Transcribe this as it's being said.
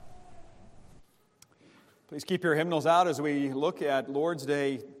Please keep your hymnals out as we look at Lord's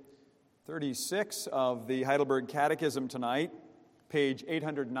Day 36 of the Heidelberg Catechism tonight, page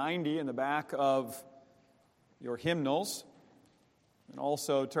 890 in the back of your hymnals. And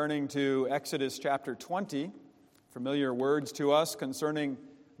also turning to Exodus chapter 20, familiar words to us concerning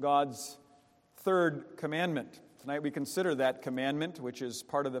God's third commandment. Tonight we consider that commandment, which is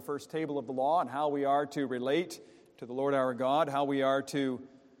part of the first table of the law, and how we are to relate to the Lord our God, how we are to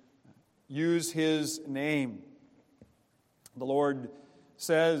use His name. The Lord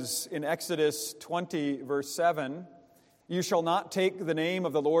says in Exodus 20, verse 7, "You shall not take the name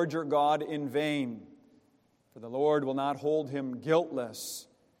of the Lord your God in vain, for the Lord will not hold him guiltless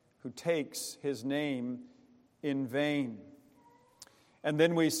who takes His name in vain." And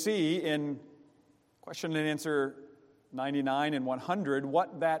then we see in question and answer 99 and 100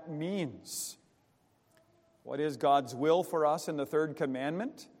 what that means. What is God's will for us in the third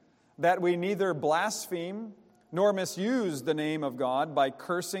commandment? That we neither blaspheme nor misuse the name of God by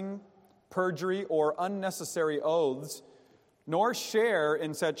cursing, perjury, or unnecessary oaths, nor share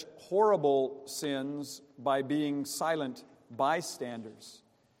in such horrible sins by being silent bystanders.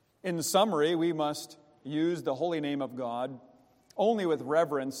 In summary, we must use the holy name of God only with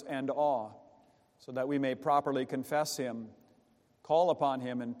reverence and awe, so that we may properly confess Him, call upon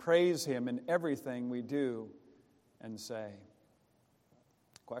Him, and praise Him in everything we do and say.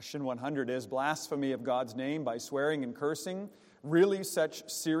 Question 100 is, blasphemy of God's name by swearing and cursing really such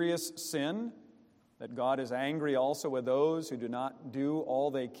serious sin that God is angry also with those who do not do all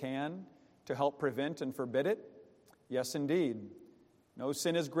they can to help prevent and forbid it? Yes, indeed. No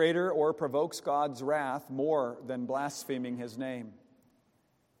sin is greater or provokes God's wrath more than blaspheming His name.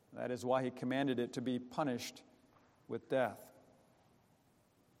 That is why He commanded it to be punished with death.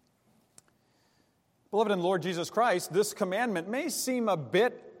 Beloved in the Lord Jesus Christ, this commandment may seem a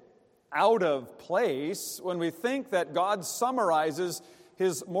bit out of place when we think that God summarizes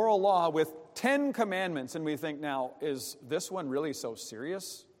His moral law with 10 commandments, and we think, now, is this one really so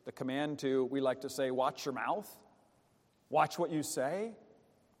serious? The command to, we like to say, watch your mouth, watch what you say.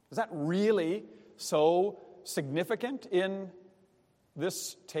 Is that really so significant in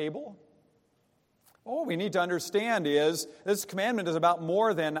this table? What we need to understand is this commandment is about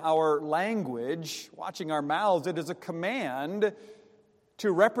more than our language, watching our mouths. It is a command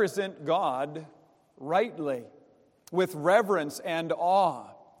to represent God rightly, with reverence and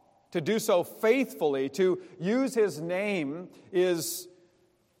awe. To do so faithfully, to use His name, is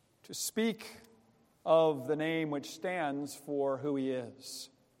to speak of the name which stands for who He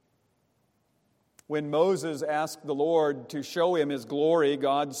is. When Moses asked the Lord to show him His glory,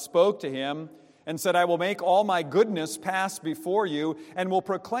 God spoke to him and said, "I will make all my goodness pass before you and will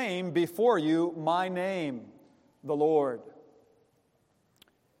proclaim before you my name, the Lord."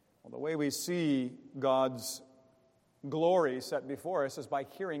 Well, the way we see God's glory set before us is by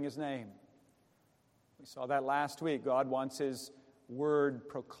hearing His name. We saw that last week. God wants His word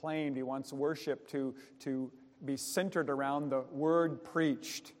proclaimed. He wants worship to be centered around the word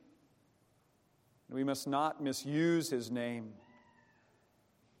preached. We must not misuse His name.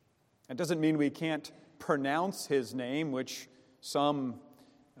 It doesn't mean we can't pronounce His name, which some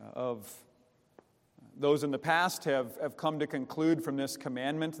of those in the past have come to conclude from this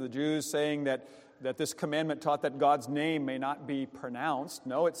commandment. The Jews saying that this commandment taught that God's name may not be pronounced.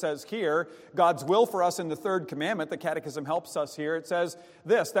 No, it says here, God's will for us in the third commandment, the Catechism helps us here, it says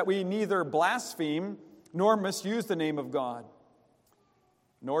this, that we neither blaspheme nor misuse the name of God,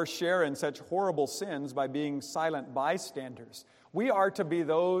 nor share in such horrible sins by being silent bystanders. We are to be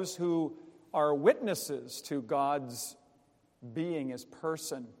those who are witnesses to God's being, His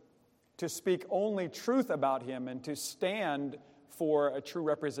person, to speak only truth about Him and to stand for a true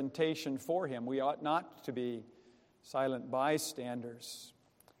representation for Him. We ought not to be silent bystanders.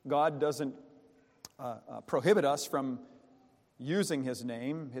 God doesn't prohibit us from using His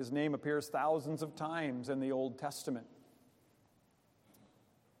name. His name appears thousands of times in the Old Testament.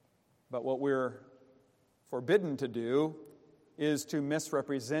 But what we're forbidden to do is to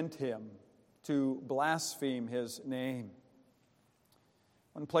misrepresent Him, to blaspheme His name.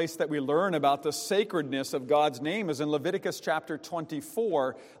 One place that we learn about the sacredness of God's name is in Leviticus chapter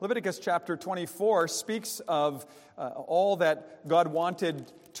 24. Leviticus chapter 24 speaks of all that God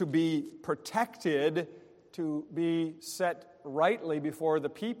wanted to be protected, to be set rightly before the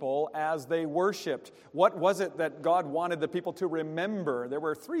people as they worshiped. What was it that God wanted the people to remember? There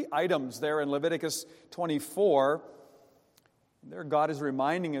were 3 items there in Leviticus 24. There God is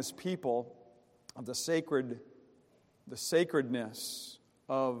reminding His people of the sacredness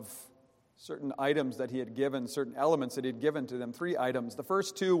of certain items that He had given, certain elements that He had given to them. 3 items. The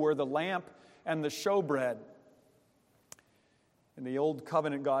first 2 were the lamp and the showbread. In the Old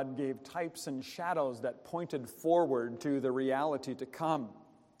Covenant, God gave types and shadows that pointed forward to the reality to come.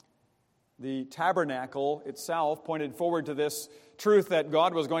 The tabernacle itself pointed forward to this truth that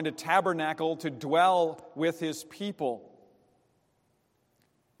God was going to tabernacle to dwell with His people.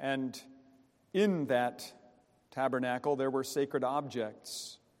 And in that tabernacle, there were sacred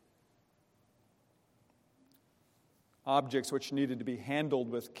objects. Objects which needed to be handled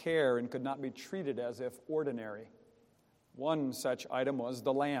with care and could not be treated as if ordinary. One such item was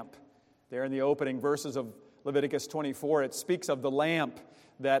the lamp. There in the opening verses of Leviticus 24, it speaks of the lamp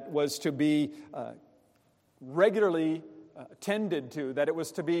that was to be regularly tended to, that it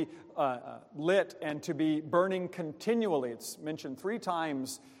was to be lit and to be burning continually. It's mentioned 3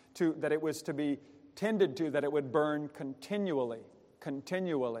 times that it was to be tended to, that it would burn continually.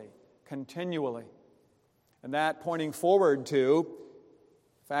 And that pointing forward to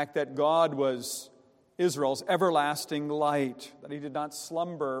the fact that God was Israel's everlasting light, that He did not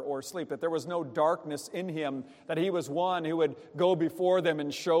slumber or sleep, that there was no darkness in Him, that He was one who would go before them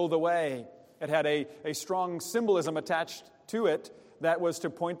and show the way. It had a strong symbolism attached to it that was to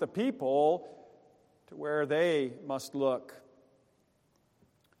point the people to where they must look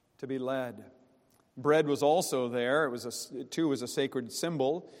to be led. Bread was also there. It too was a sacred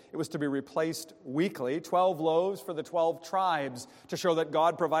symbol. It was to be replaced weekly, 12 loaves for the 12 tribes, to show that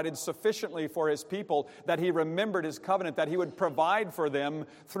God provided sufficiently for His people, that He remembered His covenant, that He would provide for them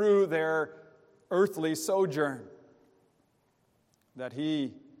through their earthly sojourn, that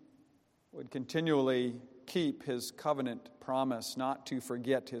He would continually keep His covenant promise not to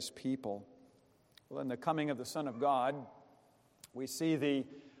forget His people. Well, in the coming of the Son of God, we see the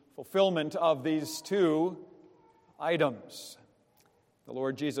fulfillment of these 2 items. The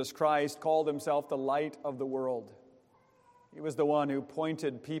Lord Jesus Christ called Himself the light of the world. He was the one who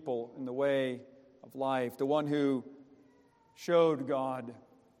pointed people in the way of life, the one who showed God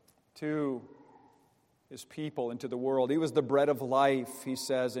to His people and to the world. He was the bread of life, He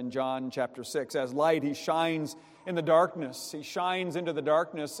says in John chapter 6. As light, He shines in the darkness. He shines into the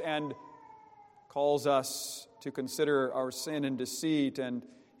darkness and calls us to consider our sin and deceit, and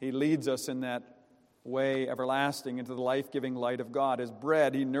He leads us in that way everlasting into the life-giving light of God. As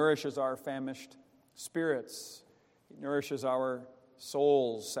bread, He nourishes our famished spirits. He nourishes our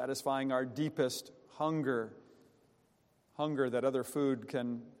souls, satisfying our deepest hunger that food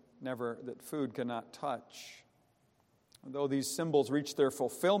cannot touch. Though these symbols reach their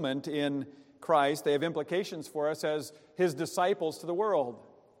fulfillment in Christ, they have implications for us as His disciples to the world.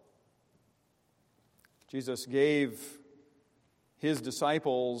 Jesus gave His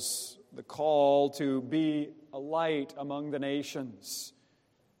disciples the call to be a light among the nations,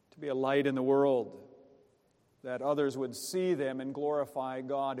 to be a light in the world, that others would see them and glorify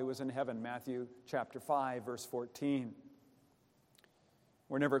God who is in heaven. Matthew chapter 5, verse 14.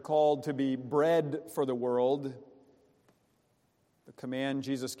 We're never called to be bread for the world. The command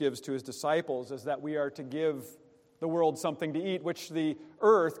Jesus gives to His disciples is that we are to give the world something to eat, which the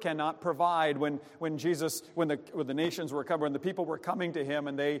earth cannot provide. When the nations were coming, when the people were coming to Him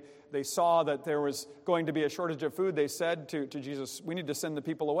and they saw that there was going to be a shortage of food, they said to Jesus, "We need to send the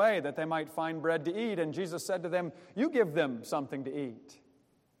people away that they might find bread to eat." And Jesus said to them, "You give them something to eat."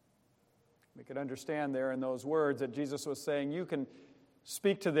 We could understand there in those words that Jesus was saying, you can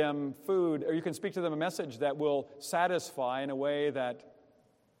speak to them food, or you can speak to them a message that will satisfy in a way that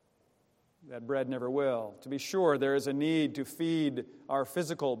bread never will. To be sure, there is a need to feed our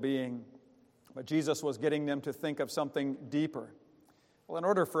physical being, but Jesus was getting them to think of something deeper. Well, in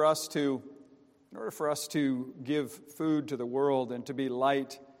order for us to give food to the world and to be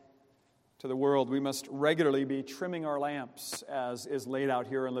light to the world, we must regularly be trimming our lamps, as is laid out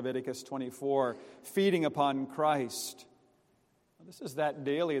here in Leviticus 24, feeding upon Christ. This is that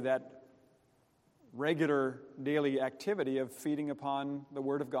regular daily activity of feeding upon the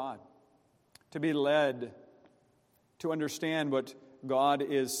Word of God. To be led to understand what God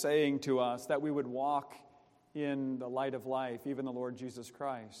is saying to us, that we would walk in the light of life, even the Lord Jesus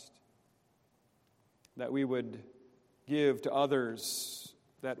Christ. That we would give to others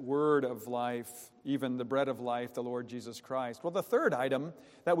that word of life, even the bread of life, the Lord Jesus Christ. Well, the third item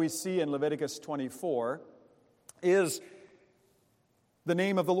that we see in Leviticus 24 is the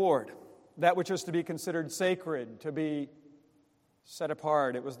name of the Lord, that which is to be considered sacred, to be set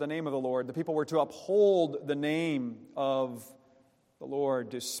apart. It was the name of the Lord. The people were to uphold the name of the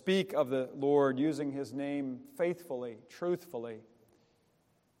Lord, to speak of the Lord using His name faithfully, truthfully.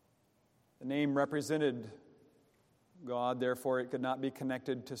 The name represented God, therefore it could not be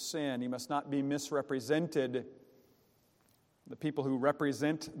connected to sin. He must not be misrepresented. The people who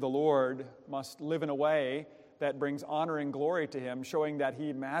represent the Lord must live in a way that brings honor and glory to Him, showing that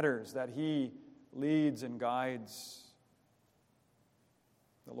He matters, that He leads and guides.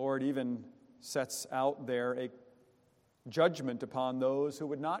 The Lord even sets out there a judgment upon those who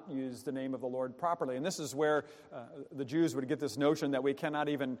would not use the name of the Lord properly. And this is where the Jews would get this notion that we cannot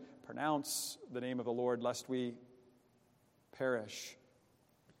even pronounce the name of the Lord lest we perish.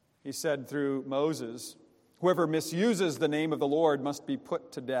 He said through Moses, "Whoever misuses the name of the Lord must be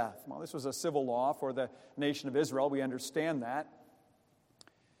put to death." Well, this was a civil law for the nation of Israel. We understand that.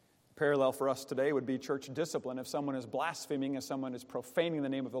 Parallel for us today would be church discipline. If someone is blaspheming, if someone is profaning the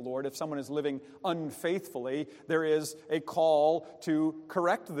name of the Lord, if someone is living unfaithfully, there is a call to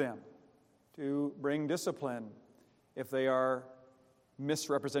correct them, to bring discipline if they are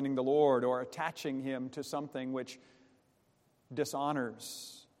misrepresenting the Lord or attaching Him to something which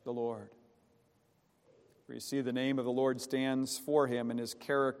dishonors the Lord. For you see, the name of the Lord stands for Him and His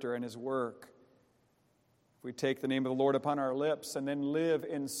character and His work. If we take the name of the Lord upon our lips and then live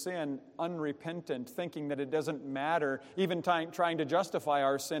in sin unrepentant, thinking that it doesn't matter, even trying to justify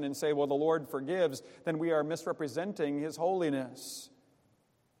our sin and say, well, the Lord forgives, then we are misrepresenting His holiness.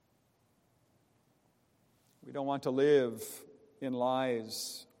 We don't want to live in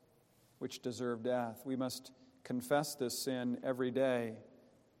lies which deserve death. We must confess this sin every day,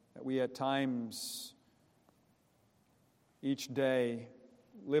 that we at times, each day,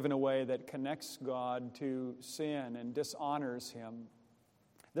 live in a way that connects God to sin and dishonors Him.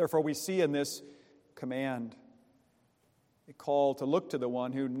 Therefore, we see in this command a call to look to the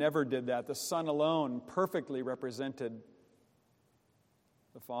one who never did that. The Son alone perfectly represented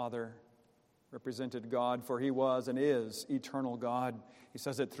the Father, represented God, for He was and is eternal God. He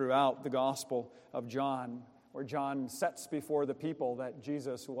says it throughout the Gospel of John, where John sets before the people that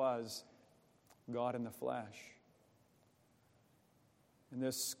Jesus was God in the flesh. In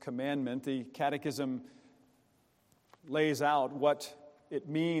this commandment, the Catechism lays out what it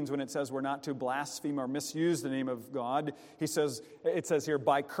means when it says we're not to blaspheme or misuse the name of God. It says here,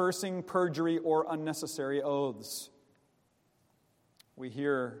 by cursing, perjury, or unnecessary oaths. We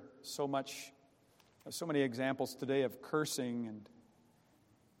hear so many examples today of cursing, and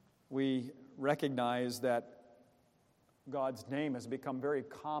we recognize that God's name has become very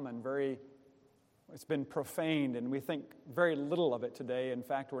common, it's been profaned, and we think very little of it today. In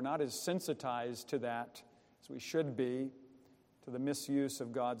fact, we're not as sensitized to that as we should be, to the misuse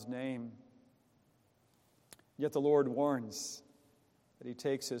of God's name. Yet the Lord warns that He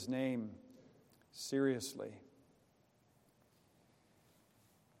takes His name seriously.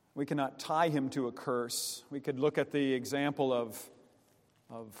 We cannot tie Him to a curse. We could look at the example of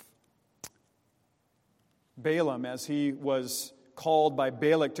Balaam as he was called by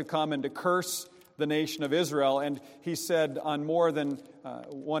Balak to come and to curse the nation of Israel, and he said in more than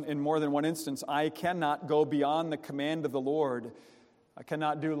one instance, I cannot go beyond the command of the Lord. I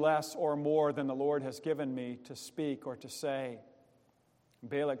cannot do less or more than the Lord has given me to speak or to say.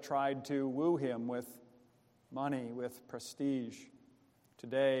 Balak tried to woo him with money, with prestige.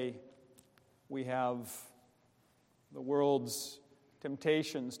 Today, we have the world's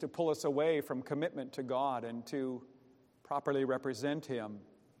temptations to pull us away from commitment to God and to properly represent Him.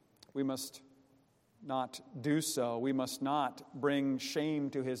 We must not do so. We must not bring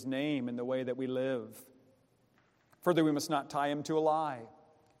shame to His name in the way that we live. Further, we must not tie Him to a lie.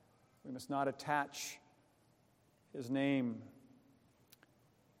 We must not attach His name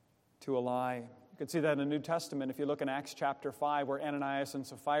to a lie. You can see that in the New Testament if you look in Acts chapter 5, where Ananias and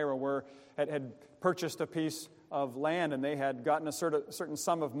Sapphira had purchased a piece of land, and they had gotten a certain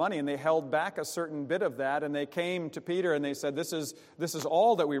sum of money, and they held back a certain bit of that, and they came to Peter and they said, this is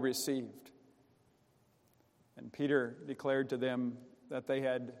all that we received. And Peter declared to them that they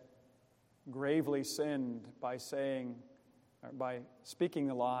had gravely sinned by speaking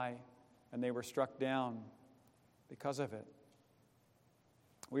the lie, and they were struck down because of it.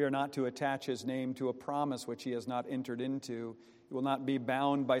 We are not to attach His name to a promise which He has not entered into. He will not be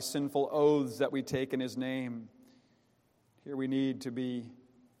bound by sinful oaths that we take in His name. Here we need to be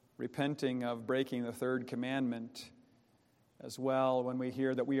repenting of breaking the third commandment as well when we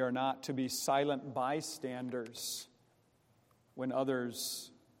hear that we are not to be silent bystanders when others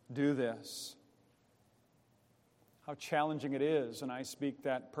do this. How challenging it is, and I speak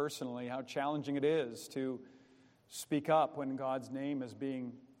that personally, how challenging it is to speak up when God's name is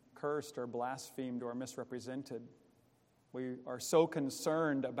being cursed or blasphemed or misrepresented. We are so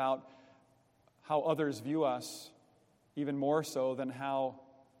concerned about how others view us, even more so than how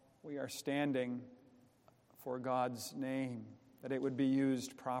we are standing for God's name, that it would be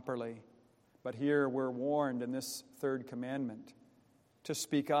used properly. But here we're warned in this third commandment to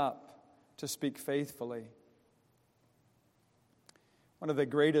speak up, to speak faithfully. One of the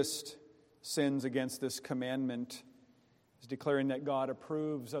greatest sins against this commandment is declaring that God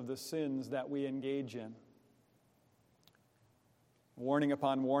approves of the sins that we engage in. Warning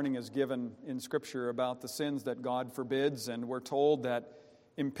upon warning is given in Scripture about the sins that God forbids, and we're told that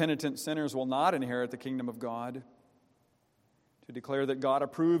impenitent sinners will not inherit the kingdom of God. To declare that God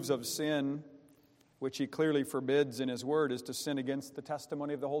approves of sin, which He clearly forbids in His Word, is to sin against the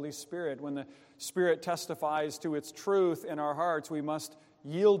testimony of the Holy Spirit. When the Spirit testifies to its truth in our hearts, we must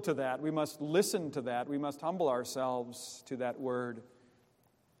yield to that. We must listen to that. We must humble ourselves to that Word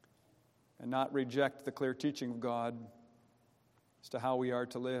and not reject the clear teaching of God as to how we are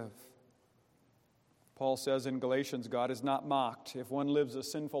to live. Paul says in Galatians, God is not mocked. If one lives a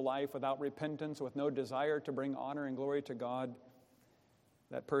sinful life without repentance, with no desire to bring honor and glory to God,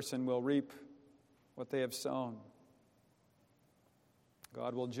 that person will reap what they have sown.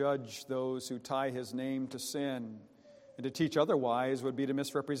 God will judge those who tie His name to sin, and to teach otherwise would be to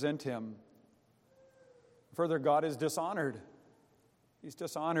misrepresent Him. Further, God is dishonored. He's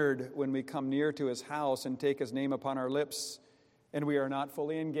dishonored when we come near to His house and take His name upon our lips, and we are not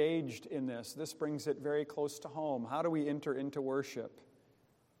fully engaged in this. This brings it very close to home. How do we enter into worship?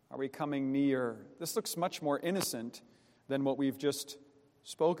 Are we coming near? This looks much more innocent than what we've just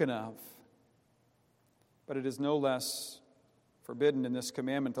spoken of. But it is no less forbidden in this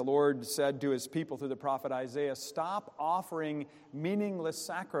commandment. The Lord said to His people through the prophet Isaiah, "Stop offering meaningless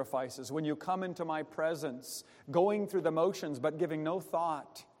sacrifices when you come into my presence, going through the motions but giving no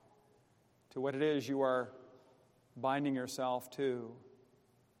thought to what it is you are binding yourself to."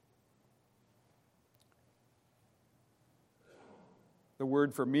 The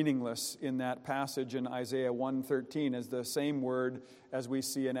word for meaningless in that passage in Isaiah 1:13 is the same word as we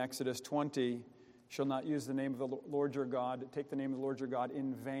see in Exodus 20. Shall not use the name of the Lord your God, take the name of the Lord your God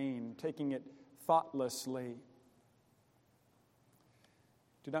in vain, taking it thoughtlessly.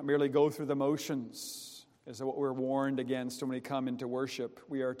 Do not merely go through the motions, is what we're warned against when we come into worship.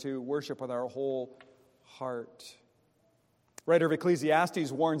 We are to worship with our whole heart. Writer of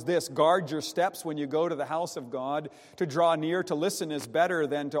Ecclesiastes warns this: guard your steps when you go to the house of God. To draw near to listen is better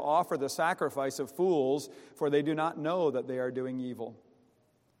than to offer the sacrifice of fools, for they do not know that they are doing evil.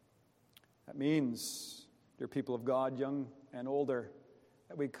 That means, dear people of God, young and older,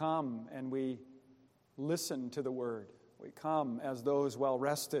 that we come and we listen to the Word. We come as those well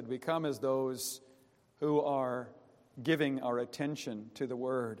rested. We come as those who are giving our attention to the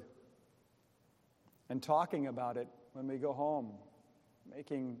Word and talking about it when we go home,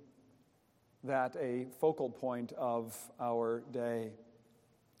 making that a focal point of our day.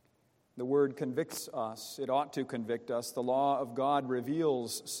 The Word convicts us. It ought to convict us. The law of God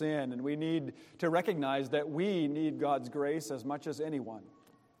reveals sin, and we need to recognize that we need God's grace as much as anyone.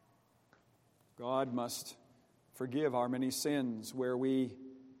 God must forgive our many sins where we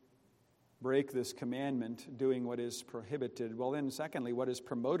break this commandment, doing what is prohibited. Well, then, secondly, what is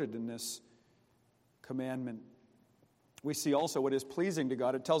promoted in this commandment? We see also what is pleasing to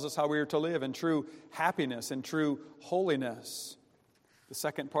God. It tells us how we are to live in true happiness and true holiness. The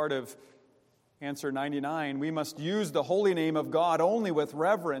second part of answer 99, we must use the holy name of God only with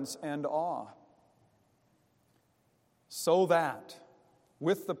reverence and awe, so that,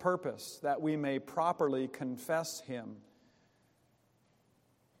 with the purpose that we may properly confess Him,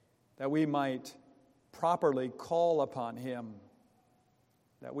 that we might properly call upon Him,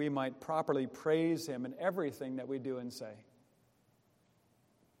 that we might properly praise Him in everything that we do and say.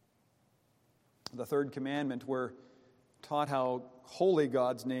 The third commandment, we're taught how holy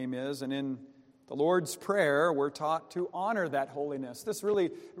God's name is, and in the Lord's Prayer, we're taught to honor that holiness. This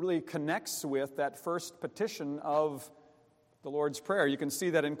really connects with that first petition of the Lord's Prayer. You can see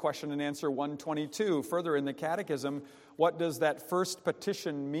that in question and answer 122. Further in the Catechism, what does that first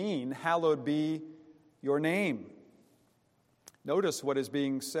petition mean? Hallowed be your name. Notice what is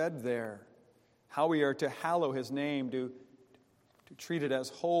being said there, how we are to hallow His name, to treat it as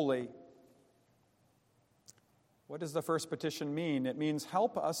holy. What does the first petition mean? It means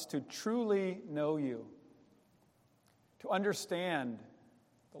help us to truly know You, to understand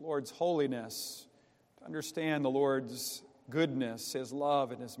the Lord's holiness, to understand the Lord's goodness, His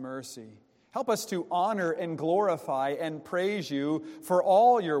love, and His mercy. Help us to honor and glorify and praise You for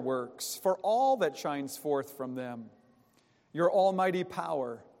all Your works, for all that shines forth from them. Your almighty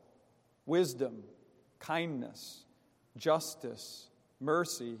power, wisdom, kindness, justice,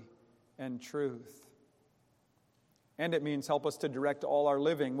 mercy, and truth. And it means help us to direct all our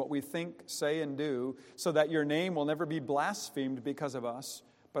living, what we think, say, and do, so that Your name will never be blasphemed because of us,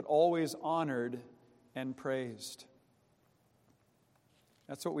 but always honored and praised.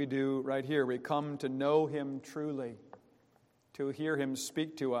 That's what we do right here. We come to know Him truly, to hear Him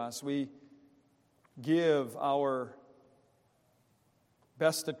speak to us. We give our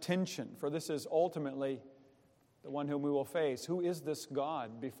best attention, for this is ultimately the one whom we will face. Who is this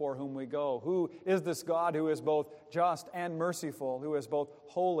God before whom we go? Who is this God who is both just and merciful, who is both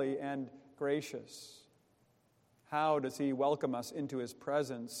holy and gracious? How does He welcome us into His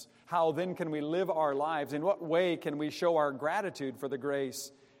presence? How then can we live our lives? In what way can we show our gratitude for the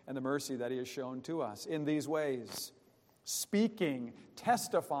grace and the mercy that He has shown to us? In these ways, speaking,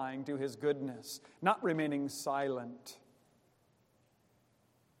 testifying to His goodness, not remaining silent.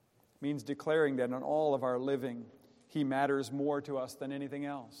 Means declaring that in all of our living, He matters more to us than anything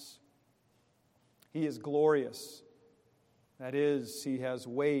else. He is glorious. That is, He has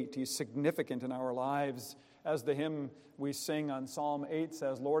weight. He's significant in our lives. As the hymn we sing on Psalm 8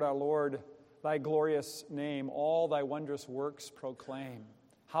 says, Lord, our Lord, Thy glorious name, all Thy wondrous works proclaim.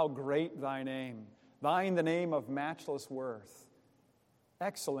 How great Thy name, Thine the name of matchless worth.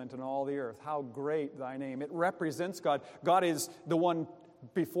 Excellent in all the earth. How great Thy name. It represents God. God is the one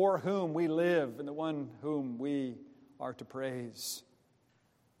before whom we live and the one whom we are to praise.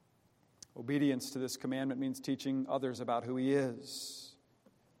 Obedience to this commandment means teaching others about who He is.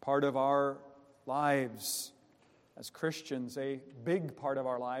 Part of our lives as Christians, a big part of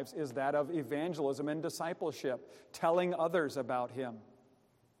our lives, is that of evangelism and discipleship, telling others about Him.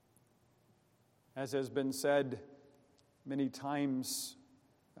 As has been said many times,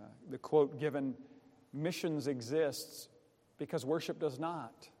 the quote given, missions exists because worship does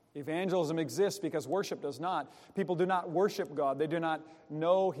not. Evangelism exists because worship does not. People do not worship God. They do not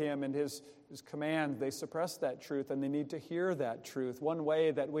know Him and His command. They suppress that truth, and they need to hear that truth. One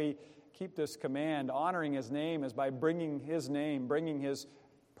way that we keep this command, honoring His name, is by bringing His name, bringing His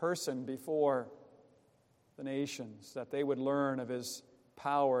person before the nations, that they would learn of His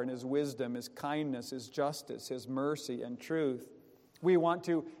power and His wisdom, His kindness, His justice, His mercy and truth. We want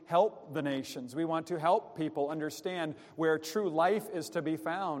to help the nations. We want to help people understand where true life is to be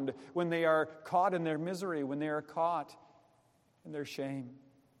found when they are caught in their misery, when they are caught in their shame.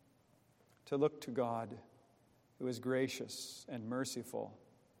 To look to God, who is gracious and merciful.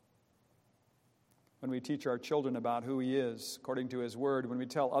 When we teach our children about who He is, according to His Word, when we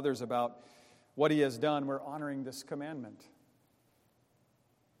tell others about what He has done, we're honoring this commandment.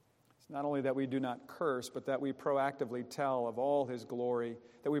 Not only that we do not curse, but that we proactively tell of all His glory,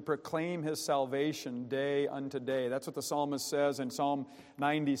 that we proclaim His salvation day unto day. That's what the psalmist says in Psalm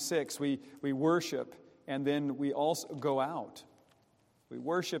 96. We worship, and then we also go out. We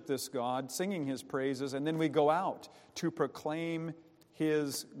worship this God, singing His praises, and then we go out to proclaim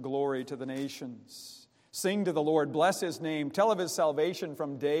His glory to the nations. Sing to the Lord, bless His name, tell of His salvation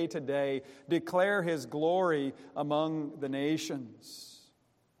from day to day, declare His glory among the nations.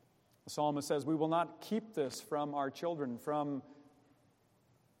 The psalmist says, we will not keep this from our children, from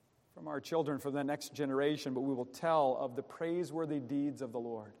the next generation, but we will tell of the praiseworthy deeds of the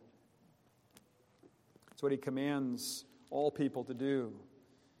Lord. That's what He commands all people to do.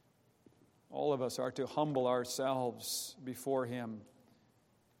 All of us are to humble ourselves before Him,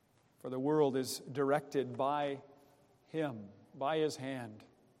 for the world is directed by Him, by His hand.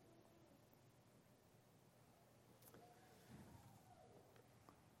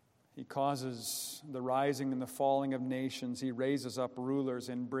 He causes the rising and the falling of nations. He raises up rulers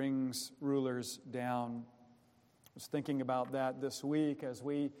and brings rulers down. I was thinking about that this week as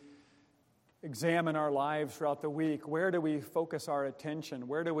we examine our lives throughout the week. Where do we focus our attention?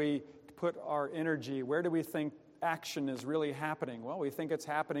 Where do we put our energy? Where do we think action is really happening? Well, we think it's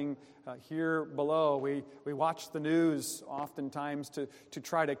happening here below. We watch the news oftentimes to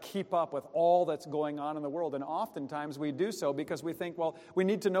try to keep up with all that's going on in the world, and oftentimes we do so because we think, well, we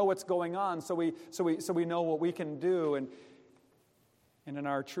need to know what's going on so we know what we can do. And in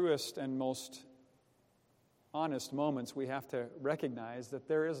our truest and most honest moments, we have to recognize that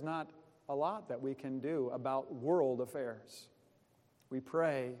there is not a lot that we can do about world affairs. We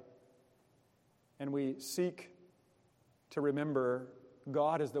pray and we seek to remember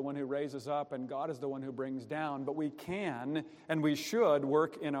God is the one who raises up and God is the one who brings down, but we can and we should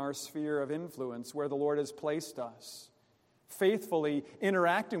work in our sphere of influence where the Lord has placed us, faithfully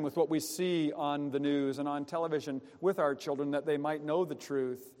interacting with what we see on the news and on television with our children, that they might know the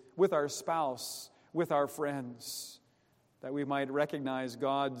truth, with our spouse, with our friends, that we might recognize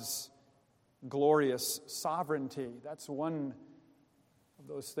God's glorious sovereignty. That's one of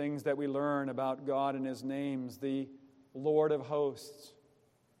those things that we learn about God and His names, the Lord of hosts.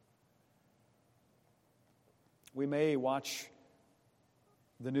 We may watch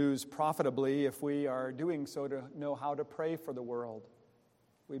the news profitably if we are doing so to know how to pray for the world.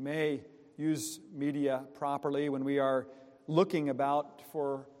 We may use media properly when we are looking about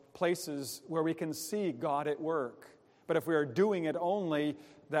for places where we can see God at work. But if we are doing it only,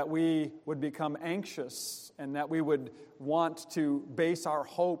 that we would become anxious and that we would want to base our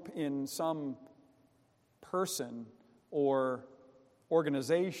hope in some person or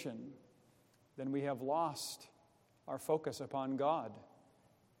organization, then we have lost our focus upon God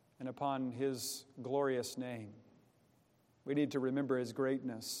and upon His glorious name. We need to remember His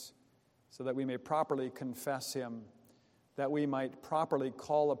greatness so that we may properly confess Him, that we might properly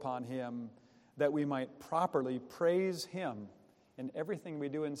call upon Him, that we might properly praise Him in everything we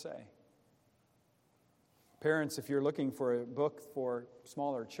do and say. Parents, if you're looking for a book for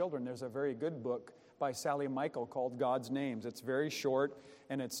smaller children, there's a very good book by Sally Michael called God's Names. It's very short,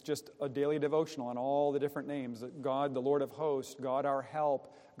 and it's just a daily devotional on all the different names. God, the Lord of hosts, God our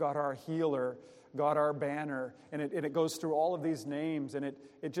help, God our healer, God our banner. And it goes through all of these names, and it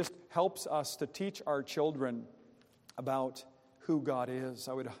just helps us to teach our children about who God is.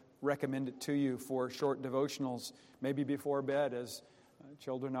 I would recommend it to you for short devotionals, maybe before bed, as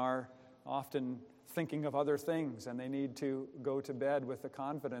children are often thinking of other things, and they need to go to bed with the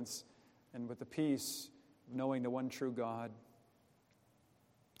confidence and with the peace of knowing the one true God.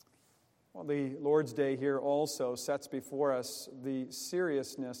 Well, the Lord's Day here also sets before us the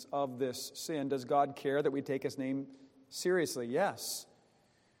seriousness of this sin. Does God care that we take His name seriously? Yes.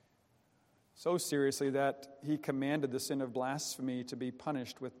 So seriously that He commanded the sin of blasphemy to be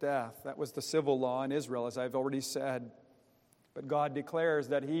punished with death. That was the civil law in Israel, as I've already said. But God declares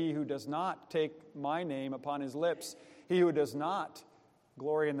that he who does not take my name upon his lips, he who does not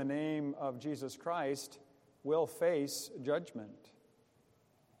glory in the name of Jesus Christ, will face judgment.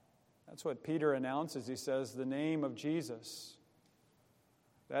 That's what Peter announces. He says, the name of Jesus.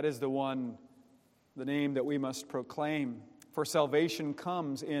 That is the one, the name that we must proclaim. For salvation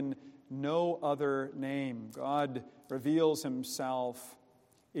comes in no other name. God reveals Himself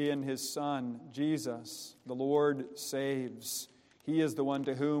in His Son, Jesus. The Lord saves. He is the one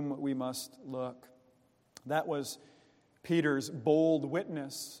to whom we must look. That was Peter's bold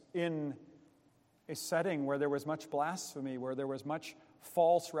witness in a setting where there was much blasphemy, where there was much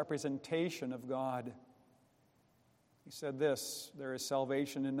false representation of God. He said this, there is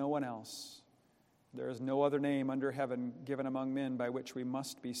salvation in no one else. There is no other name under heaven given among men by which we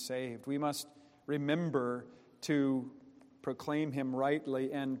must be saved. We must remember to proclaim Him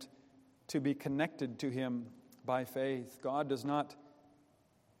rightly and to be connected to Him by faith. God does not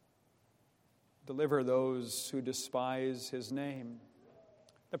deliver those who despise His name.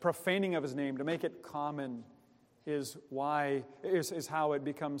 The profaning of His name, to make it common, is how it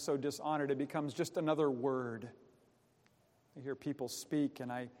becomes so dishonored. It becomes just another word. I hear people speak,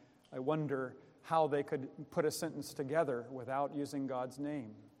 and I wonder how they could put a sentence together without using God's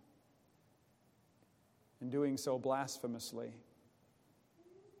name, and doing so blasphemously.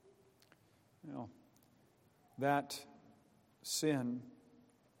 You know, that sin,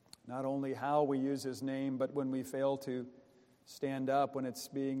 not only how we use His name, but when we fail to stand up when it's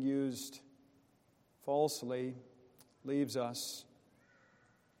being used falsely, leaves us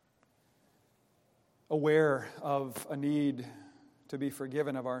aware of a need to be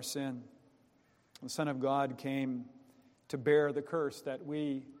forgiven of our sin. The Son of God came to bear the curse that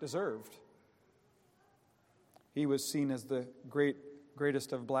we deserved. He was seen as the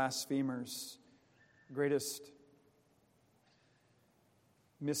greatest of blasphemers, greatest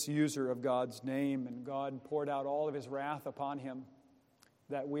misuser of God's name, and God poured out all of His wrath upon Him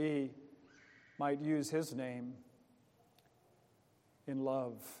that we might use His name in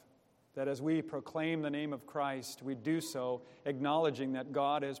love. That as we proclaim the name of Christ, we do so acknowledging that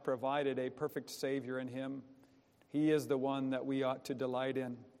God has provided a perfect Savior in Him. He is the one that we ought to delight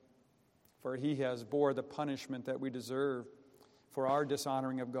in, for He has bore the punishment that we deserve for our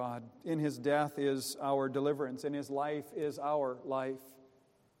dishonoring of God. In His death is our deliverance. In His life is our life.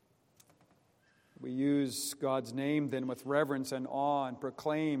 We use God's name then with reverence and awe and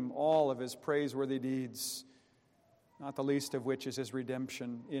proclaim all of His praiseworthy deeds, not the least of which is His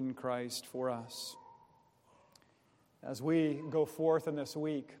redemption in Christ for us. As we go forth in this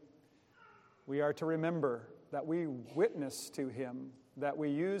week, we are to remember that we witness to Him, that we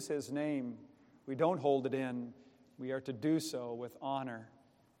use His name. We don't hold it in. We are to do so with honor,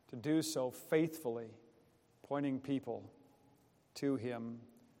 to do so faithfully, pointing people to Him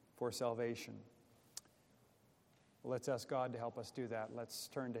for salvation. Let's ask God to help us do that. Let's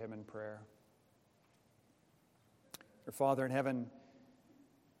turn to Him in prayer. Our Father in heaven,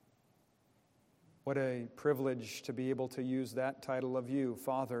 What a privilege to be able to use that title of you,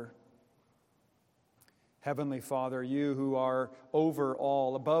 Father. Heavenly Father, you who are over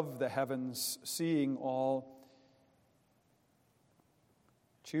all, above the heavens, seeing all,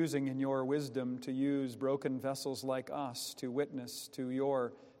 choosing in your wisdom to use broken vessels like us to witness to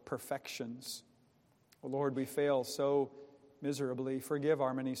your perfections. Oh Lord, we fail so miserably. Forgive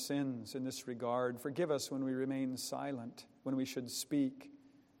our many sins in this regard. Forgive us when we remain silent, when we should speak.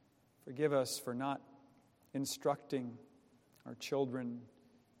 Forgive us for not instructing our children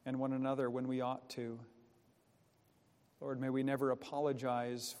and one another when we ought to. Lord, may we never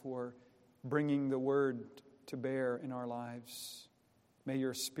apologize for bringing the word to bear in our lives. May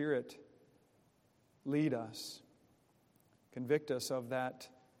your Spirit lead us, convict us of that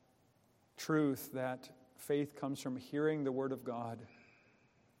truth that faith comes from hearing the Word of God,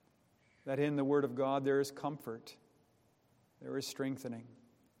 that in the Word of God there is comfort, there is strengthening.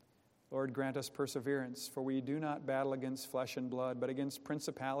 Lord, grant us perseverance, for we do not battle against flesh and blood, but against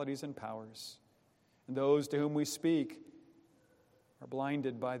principalities and powers. And those to whom we speak are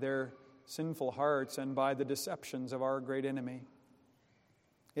blinded by their sinful hearts and by the deceptions of our great enemy.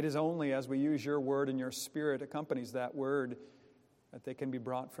 It is only as we use your word and your Spirit accompanies that word that they can be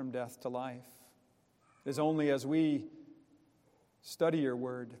brought from death to life. It is only as we study your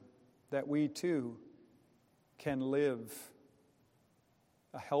word that we too can live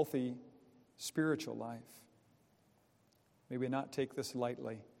a healthy spiritual life. May we not take this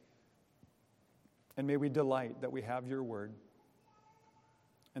lightly, and may we delight that we have your word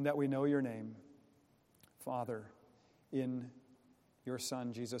and that we know your name, Father, in your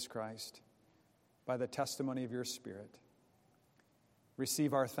Son, Jesus Christ, by the testimony of your Spirit.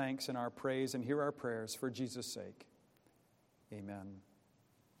 Receive our thanks and our praise and hear our prayers for Jesus' sake. Amen.